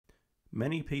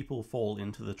Many people fall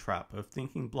into the trap of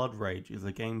thinking Blood Rage is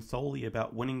a game solely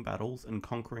about winning battles and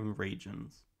conquering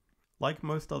regions. Like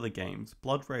most other games,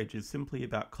 Blood Rage is simply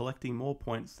about collecting more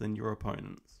points than your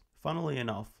opponents. Funnily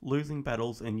enough, losing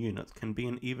battles and units can be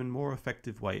an even more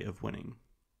effective way of winning.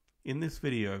 In this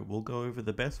video, we'll go over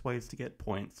the best ways to get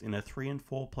points in a 3 and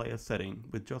 4 player setting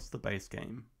with just the base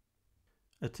game.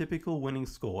 A typical winning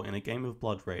score in a game of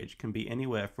Blood Rage can be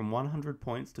anywhere from 100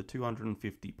 points to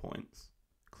 250 points.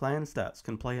 Clan stats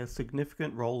can play a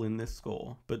significant role in this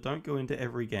score, but don't go into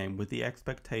every game with the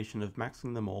expectation of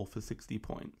maxing them all for 60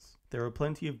 points. There are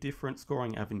plenty of different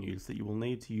scoring avenues that you will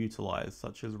need to utilize,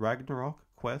 such as Ragnarok,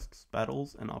 quests,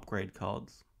 battles, and upgrade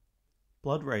cards.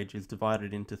 Blood Rage is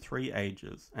divided into 3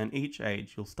 ages, and each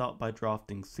age you'll start by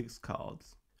drafting 6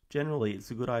 cards. Generally,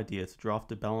 it's a good idea to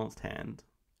draft a balanced hand.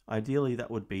 Ideally, that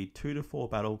would be 2 to 4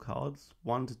 battle cards,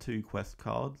 1 to 2 quest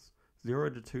cards,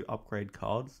 0 to 2 upgrade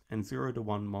cards, and 0 to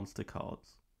 1 monster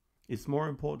cards. It's more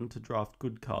important to draft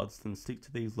good cards than stick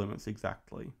to these limits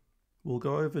exactly. We'll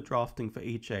go over drafting for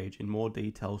each age in more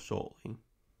detail shortly.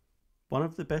 One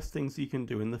of the best things you can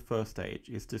do in the first age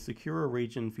is to secure a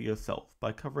region for yourself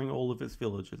by covering all of its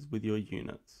villages with your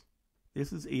units.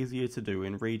 This is easier to do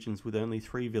in regions with only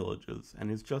 3 villages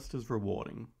and is just as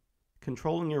rewarding.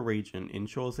 Controlling a region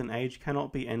ensures an age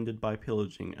cannot be ended by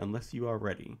pillaging unless you are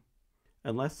ready.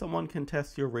 Unless someone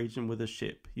contests your region with a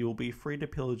ship, you will be free to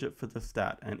pillage it for the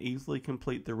stat and easily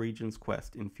complete the region's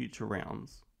quest in future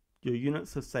rounds. Your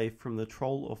units are safe from the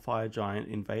troll or fire giant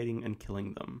invading and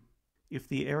killing them. If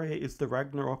the area is the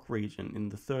Ragnarok region in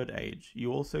the 3rd age,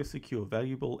 you also secure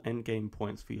valuable endgame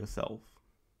points for yourself.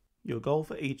 Your goal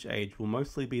for each age will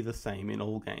mostly be the same in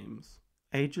all games.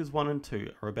 Ages 1 and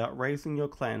 2 are about raising your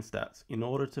clan stats in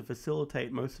order to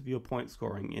facilitate most of your point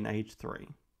scoring in age 3.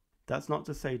 That's not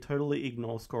to say totally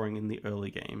ignore scoring in the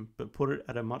early game, but put it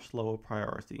at a much lower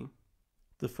priority.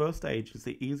 The first age is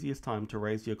the easiest time to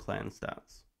raise your clan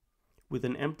stats. With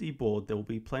an empty board, there will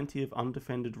be plenty of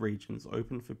undefended regions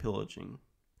open for pillaging.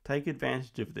 Take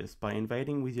advantage of this by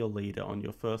invading with your leader on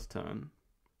your first turn.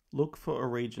 Look for a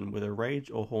region with a rage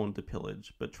or horn to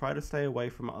pillage, but try to stay away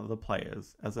from other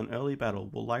players, as an early battle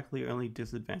will likely only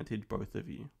disadvantage both of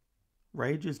you.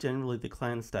 Rage is generally the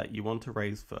clan stat you want to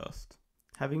raise first.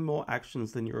 Having more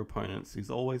actions than your opponents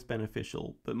is always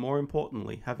beneficial, but more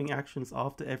importantly, having actions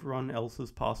after everyone else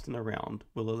has passed in a round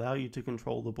will allow you to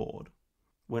control the board.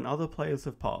 When other players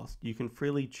have passed, you can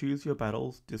freely choose your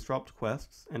battles, disrupt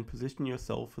quests, and position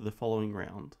yourself for the following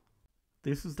round.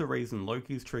 This is the reason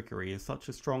Loki's Trickery is such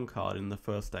a strong card in the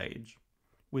first age.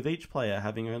 With each player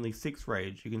having only 6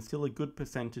 rage, you can steal a good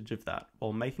percentage of that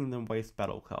while making them waste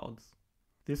battle cards.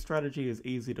 This strategy is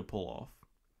easy to pull off.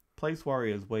 Place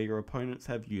warriors where your opponents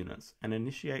have units and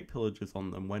initiate pillages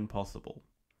on them when possible.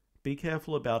 Be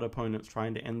careful about opponents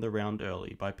trying to end the round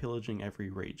early by pillaging every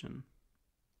region.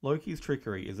 Loki's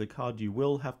Trickery is a card you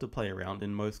will have to play around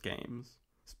in most games.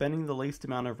 Spending the least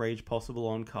amount of rage possible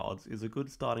on cards is a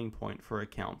good starting point for a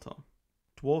counter.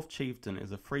 Dwarf Chieftain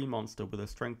is a free monster with a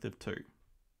strength of 2.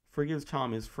 Frigga's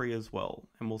Charm is free as well,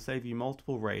 and will save you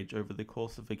multiple rage over the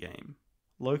course of a game.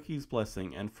 Loki's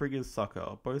Blessing and Frigga's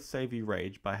Succor both save you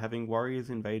rage by having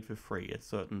warriors invade for free at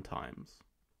certain times.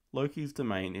 Loki's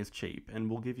Domain is cheap and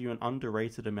will give you an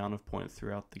underrated amount of points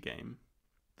throughout the game.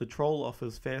 The Troll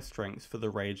offers fair strength for the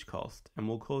rage cost and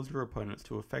will cause your opponents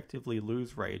to effectively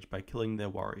lose rage by killing their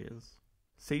warriors.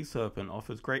 Sea Serpent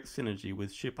offers great synergy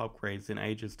with ship upgrades in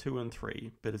ages 2 and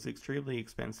 3, but is extremely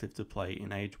expensive to play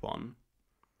in age 1.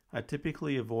 I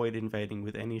typically avoid invading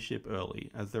with any ship early,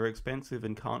 as they're expensive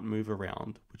and can't move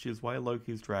around, which is why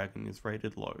Loki's Dragon is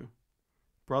rated low.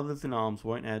 Brothers in Arms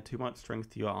won't add too much strength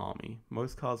to your army,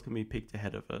 most cards can be picked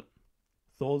ahead of it.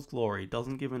 Thor's Glory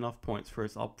doesn't give enough points for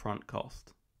its upfront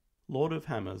cost. Lord of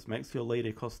Hammers makes your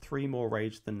leader cost 3 more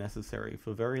rage than necessary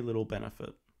for very little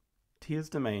benefit. Tyr's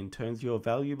Domain turns your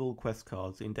valuable quest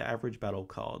cards into average battle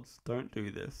cards, don't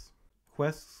do this.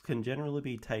 Quests can generally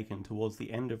be taken towards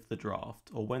the end of the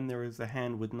draft, or when there is a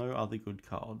hand with no other good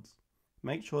cards.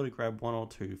 Make sure to grab 1 or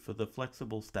 2 for the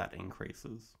flexible stat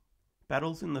increases.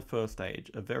 Battles in the first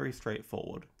age are very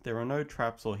straightforward, there are no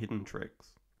traps or hidden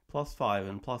tricks. +5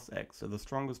 and +X are the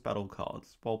strongest battle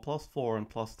cards, while +4 and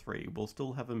 +3 will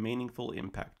still have a meaningful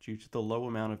impact due to the low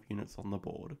amount of units on the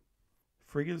board.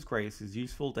 Frigga's Grace is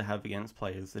useful to have against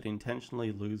players that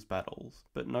intentionally lose battles,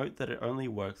 but note that it only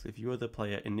works if you are the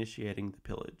player initiating the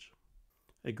pillage.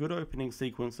 A good opening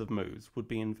sequence of moves would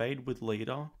be invade with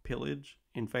leader, pillage,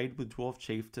 invade with dwarf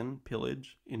chieftain,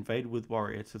 pillage, invade with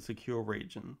warrior to secure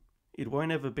region. It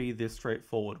won't ever be this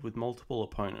straightforward with multiple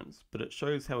opponents, but it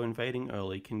shows how invading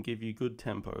early can give you good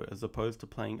tempo as opposed to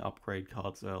playing upgrade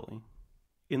cards early.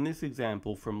 In this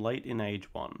example from late in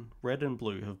Age 1, Red and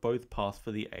Blue have both passed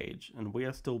for the Age, and we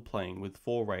are still playing with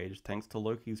 4 rage thanks to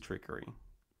Loki's trickery.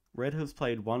 Red has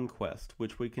played one quest,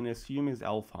 which we can assume is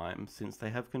Alfheim since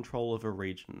they have control of a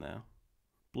region there.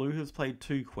 Blue has played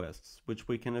 2 quests, which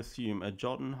we can assume are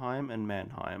Jotunheim and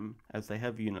Mannheim, as they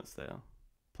have units there.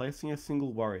 Placing a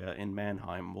single warrior in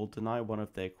Mannheim will deny one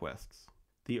of their quests.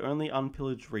 The only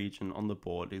unpillaged region on the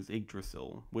board is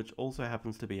Yggdrasil, which also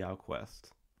happens to be our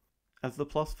quest. As the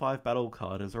 +5 battle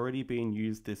card has already been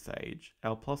used this age,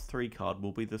 our +3 card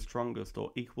will be the strongest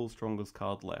or equal strongest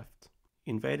card left.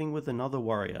 Invading with another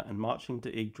warrior and marching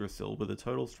to Yggdrasil with a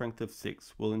total strength of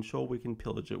 6 will ensure we can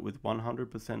pillage it with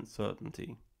 100%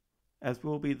 certainty. As we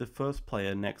will be the first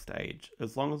player next age,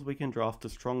 as long as we can draft a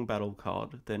strong battle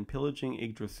card, then pillaging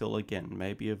Yggdrasil again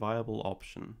may be a viable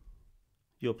option.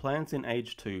 Your plans in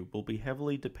Age 2 will be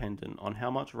heavily dependent on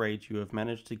how much rage you have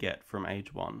managed to get from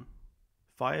Age 1.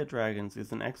 Fire Dragons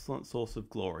is an excellent source of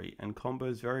glory and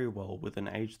combos very well with an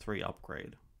Age 3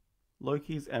 upgrade.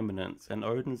 Loki's Eminence and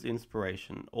Odin's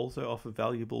Inspiration also offer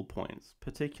valuable points,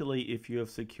 particularly if you have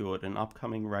secured an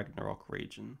upcoming Ragnarok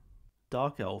region.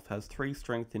 Dark Elf has 3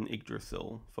 strength in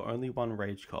Yggdrasil for only 1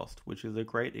 rage cost, which is a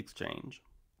great exchange.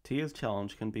 Tyr's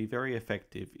Challenge can be very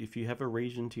effective if you have a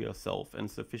region to yourself and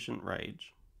sufficient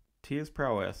rage. Tyr's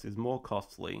Prowess is more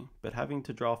costly, but having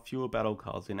to draft fewer battle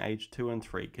cards in Age 2 and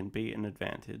 3 can be an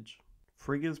advantage.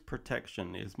 Frigga's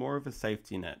Protection is more of a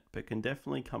safety net, but can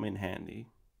definitely come in handy.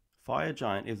 Fire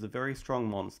Giant is a very strong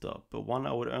monster, but one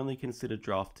I would only consider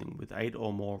drafting with 8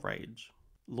 or more rage.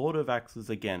 Lord of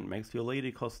Axes again makes your leader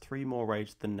cost 3 more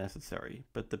rage than necessary,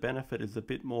 but the benefit is a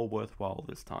bit more worthwhile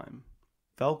this time.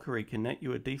 Valkyrie can net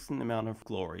you a decent amount of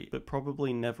glory, but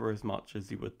probably never as much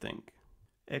as you would think.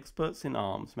 Experts in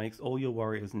Arms makes all your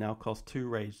warriors now cost 2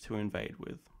 rage to invade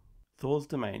with. Thor's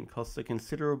Domain costs a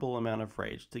considerable amount of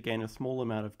rage to gain a small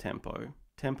amount of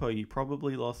tempo you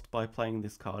probably lost by playing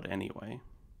this card anyway.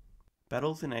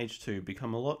 Battles in Age 2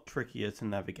 become a lot trickier to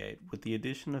navigate with the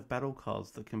addition of battle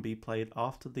cards that can be played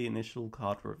after the initial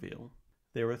card reveal.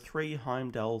 There are 3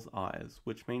 Heimdall's Eyes,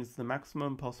 which means the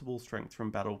maximum possible strength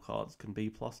from battle cards can be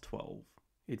 +12.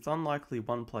 It's unlikely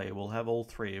one player will have all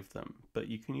 3 of them, but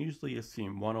you can usually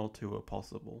assume 1 or 2 are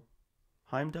possible.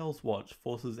 Heimdall's Watch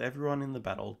forces everyone in the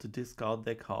battle to discard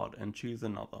their card and choose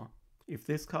another. If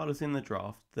this card is in the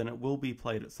draft, then it will be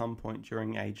played at some point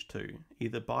during Age 2,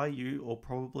 either by you or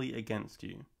probably against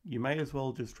you. You may as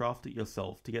well just draft it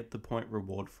yourself to get the point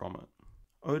reward from it.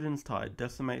 Odin's Tide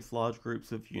decimates large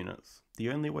groups of units. The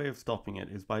only way of stopping it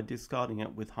is by discarding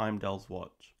it with Heimdall's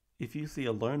Watch. If you see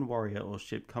a lone warrior or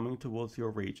ship coming towards your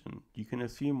region, you can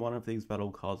assume one of these battle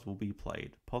cards will be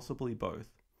played, possibly both.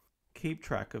 Keep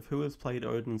track of who has played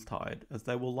Odin's Tide, as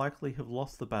they will likely have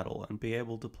lost the battle and be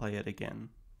able to play it again.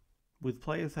 With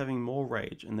players having more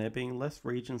rage and there being less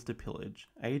regions to pillage,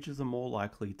 ages are more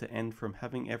likely to end from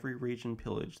having every region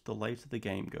pillaged the later the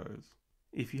game goes.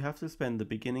 If you have to spend the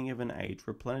beginning of an age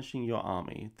replenishing your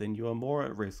army, then you are more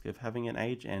at risk of having an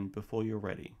age end before you're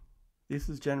ready. This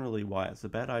is generally why it's a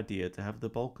bad idea to have the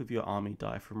bulk of your army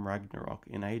die from Ragnarok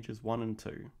in Ages 1 and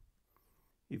 2.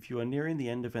 If you are nearing the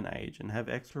end of an age and have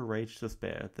extra rage to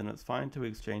spare, then it's fine to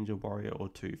exchange a warrior or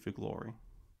 2 for glory.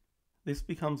 This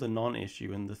becomes a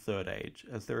non-issue in the 3rd age,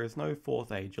 as there is no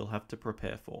 4th age you'll have to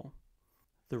prepare for.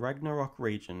 The Ragnarok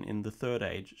region in the 3rd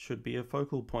age should be a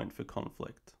focal point for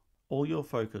conflict. All your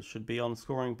focus should be on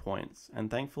scoring points,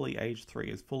 and thankfully Age 3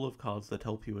 is full of cards that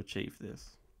help you achieve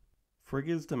this.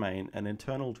 Frigga's Domain and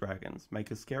Eternal Dragons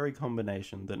make a scary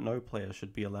combination that no player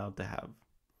should be allowed to have.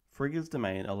 Frigga's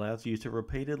Domain allows you to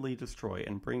repeatedly destroy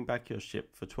and bring back your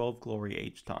ship for 12 glory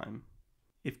each time.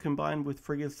 If combined with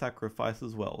Frigga's Sacrifice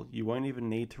as well, you won't even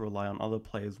need to rely on other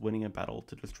players winning a battle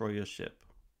to destroy your ship.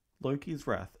 Loki's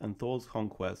Wrath and Thor's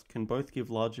Conquest can both give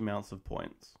large amounts of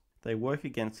points. They work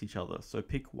against each other, so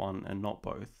pick one and not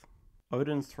both.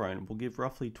 Odin's Throne will give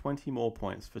roughly 20 more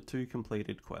points for 2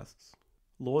 completed quests.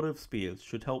 Lord of Spears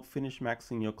should help finish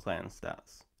maxing your clan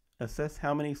stats. Assess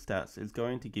how many stats it's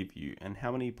going to give you and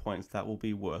how many points that will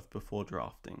be worth before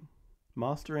drafting.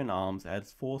 Master in Arms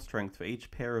adds 4 strength for each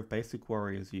pair of basic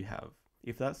warriors you have.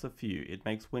 If that's a few, it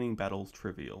makes winning battles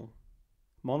trivial.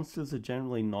 Monsters are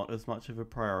generally not as much of a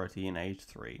priority in Age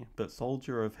 3, but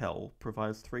Soldier of Hell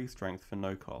provides 3 strength for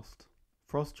no cost.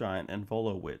 Frost Giant and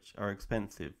Volo Witch are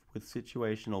expensive, with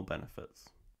situational benefits.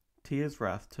 Tyr's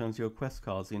Wrath turns your quest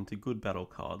cards into good battle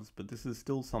cards, but this is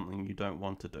still something you don't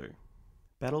want to do.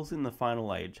 Battles in the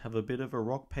Final Age have a bit of a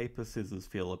rock paper scissors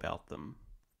feel about them.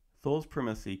 Thor's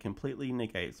Primacy completely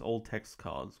negates all text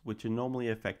cards, which are normally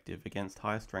effective against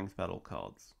high strength battle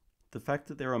cards. The fact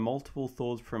that there are multiple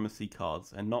Thor's Primacy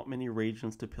cards and not many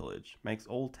regions to pillage makes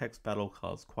all text battle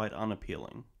cards quite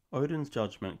unappealing. Odin's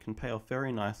Judgment can pay off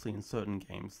very nicely in certain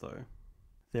games though.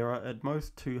 There are at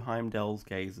most 2 Heimdall's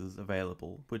Gazes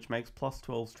available, which makes plus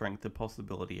 12 strength a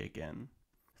possibility again.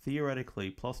 Theoretically,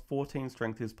 plus 14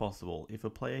 strength is possible if a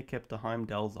player kept a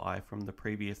Heimdall's Eye from the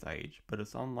previous age, but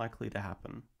it's unlikely to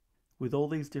happen. With all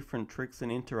these different tricks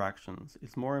and interactions,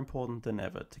 it's more important than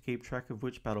ever to keep track of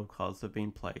which battle cards have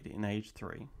been played in Age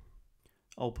 3.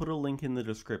 I'll put a link in the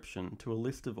description to a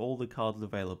list of all the cards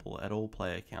available at all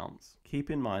player counts.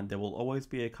 Keep in mind there will always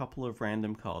be a couple of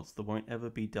random cards that won't ever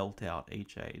be dealt out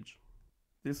each age.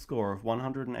 This score of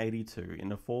 182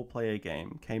 in a 4-player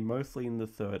game came mostly in the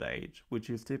 3rd age, which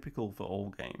is typical for all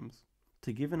games.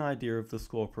 To give an idea of the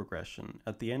score progression,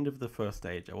 at the end of the 1st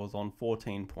age I was on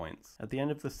 14 points, at the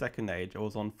end of the 2nd age I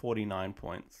was on 49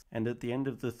 points, and at the end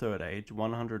of the 3rd age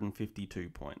 152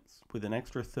 points, with an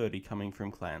extra 30 coming from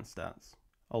clan stats.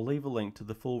 I'll leave a link to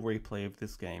the full replay of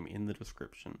this game in the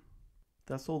description.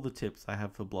 That's all the tips I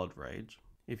have for Blood Rage.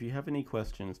 If you have any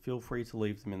questions, feel free to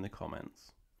leave them in the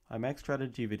comments. I make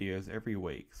strategy videos every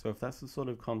week, so if that's the sort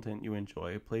of content you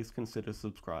enjoy, please consider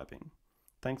subscribing.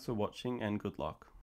 Thanks for watching and good luck.